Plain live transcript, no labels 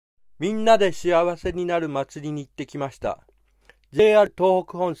みんなで幸せになる祭りに行ってきました。JR 東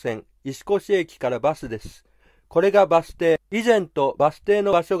北本線石越駅からバスです。これがバス停。以前とバス停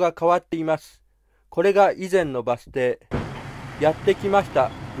の場所が変わっています。これが以前のバス停。やってきまし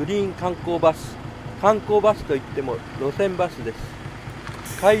た。グリーン観光バス。観光バスといっても路線バスで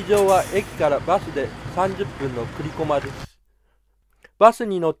す。会場は駅からバスで30分の栗駒です。バス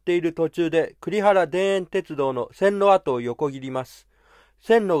に乗っている途中で栗原田園鉄道の線路跡を横切ります。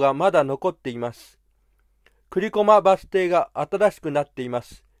線路がまだ残っています。栗駒バス停が新しくなっていま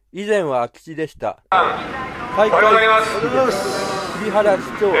す。以前は空き地でした。開会式です。栗原市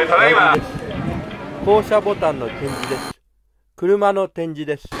長代理です。降車ボタンの展示です。車の展示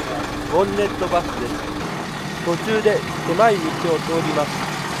です。ボンネットバスです。途中で狭い道を通りま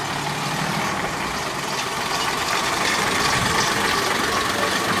す。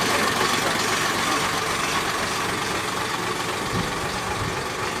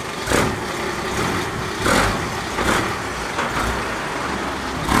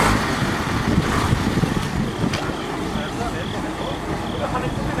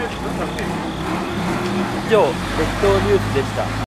以上、テキトーニュースでした。